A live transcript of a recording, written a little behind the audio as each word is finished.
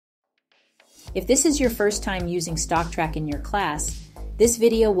If this is your first time using StockTrak in your class, this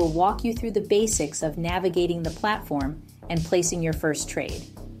video will walk you through the basics of navigating the platform and placing your first trade.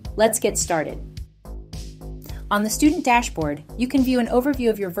 Let's get started. On the student dashboard, you can view an overview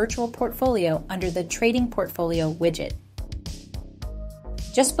of your virtual portfolio under the Trading Portfolio widget.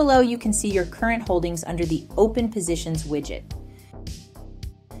 Just below, you can see your current holdings under the Open Positions widget.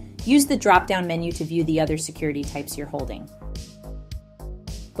 Use the drop-down menu to view the other security types you're holding.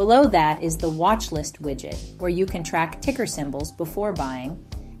 Below that is the Watch List widget, where you can track ticker symbols before buying,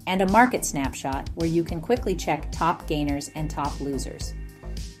 and a Market Snapshot, where you can quickly check top gainers and top losers.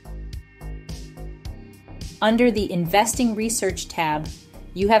 Under the Investing Research tab,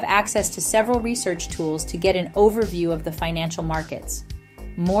 you have access to several research tools to get an overview of the financial markets,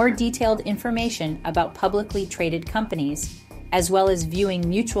 more detailed information about publicly traded companies, as well as viewing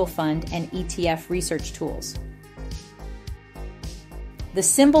mutual fund and ETF research tools. The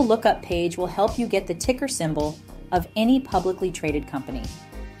Symbol Lookup page will help you get the ticker symbol of any publicly traded company.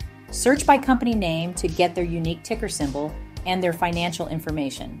 Search by company name to get their unique ticker symbol and their financial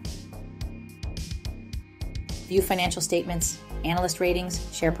information. View financial statements, analyst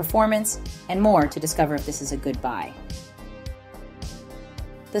ratings, share performance, and more to discover if this is a good buy.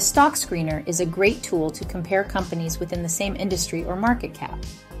 The Stock Screener is a great tool to compare companies within the same industry or market cap.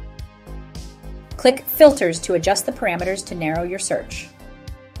 Click Filters to adjust the parameters to narrow your search.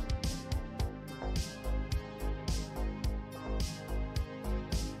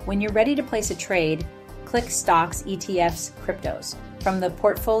 When you're ready to place a trade, click Stocks, ETFs, Cryptos from the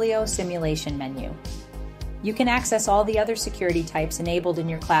Portfolio Simulation menu. You can access all the other security types enabled in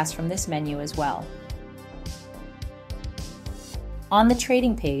your class from this menu as well. On the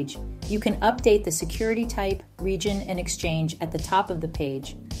trading page, you can update the security type, region, and exchange at the top of the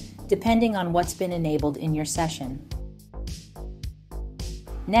page, depending on what's been enabled in your session.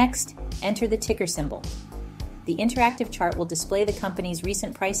 Next, enter the ticker symbol. The interactive chart will display the company's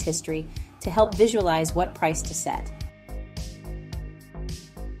recent price history to help visualize what price to set.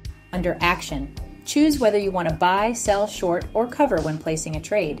 Under Action, choose whether you want to buy, sell, short, or cover when placing a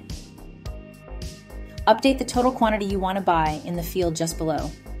trade. Update the total quantity you want to buy in the field just below.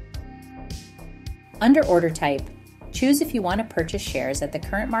 Under Order Type, choose if you want to purchase shares at the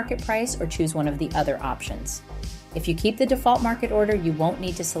current market price or choose one of the other options. If you keep the default market order, you won't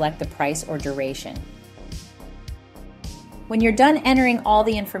need to select the price or duration. When you're done entering all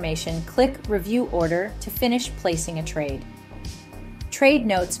the information, click Review Order to finish placing a trade. Trade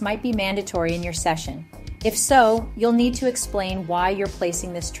notes might be mandatory in your session. If so, you'll need to explain why you're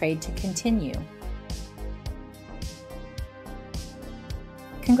placing this trade to continue.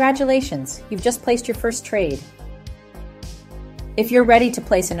 Congratulations, you've just placed your first trade. If you're ready to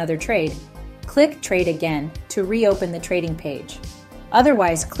place another trade, click Trade Again to reopen the trading page.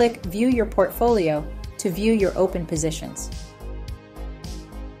 Otherwise, click View Your Portfolio to view your open positions.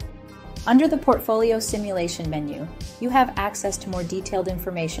 Under the Portfolio Simulation menu, you have access to more detailed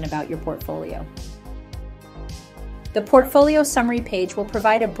information about your portfolio. The Portfolio Summary page will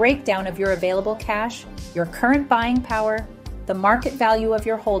provide a breakdown of your available cash, your current buying power, the market value of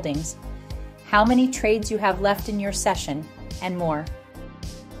your holdings, how many trades you have left in your session, and more.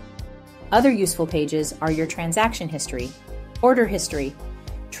 Other useful pages are your transaction history, order history,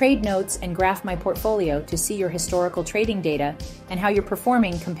 trade notes, and Graph My Portfolio to see your historical trading data and how you're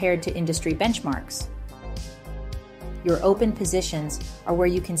performing compared to industry benchmarks. Your open positions are where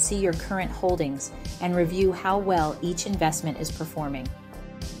you can see your current holdings and review how well each investment is performing.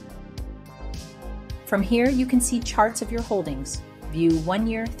 From here, you can see charts of your holdings, view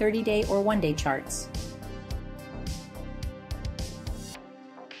 1-year, 30-day, or 1-day charts.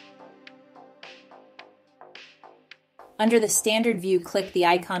 Under the Standard View, click the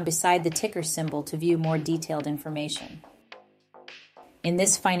icon beside the ticker symbol to view more detailed information. In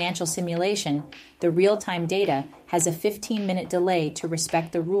this financial simulation, the real-time data has a 15-minute delay to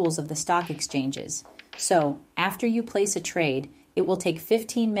respect the rules of the stock exchanges. So, after you place a trade, it will take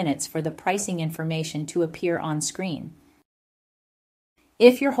 15 minutes for the pricing information to appear on screen.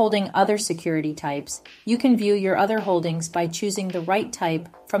 If you're holding other security types, you can view your other holdings by choosing the right type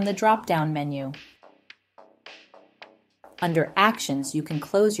from the drop-down menu. Under Actions, you can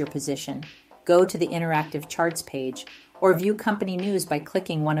close your position, go to the Interactive Charts page, or view company news by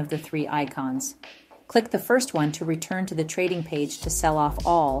clicking one of the 3 icons. Click the first one to return to the trading page to sell off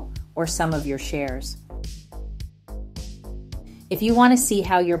all or some of your shares. If you want to see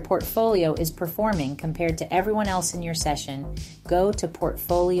how your portfolio is performing compared to everyone else in your session, go to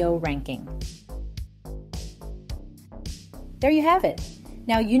Portfolio Ranking. There you have it.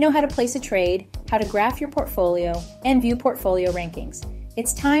 Now you know how to place a trade, how to graph your portfolio, and view portfolio rankings.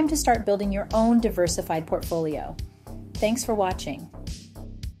 It's time to start building your own diversified portfolio. Thanks for watching.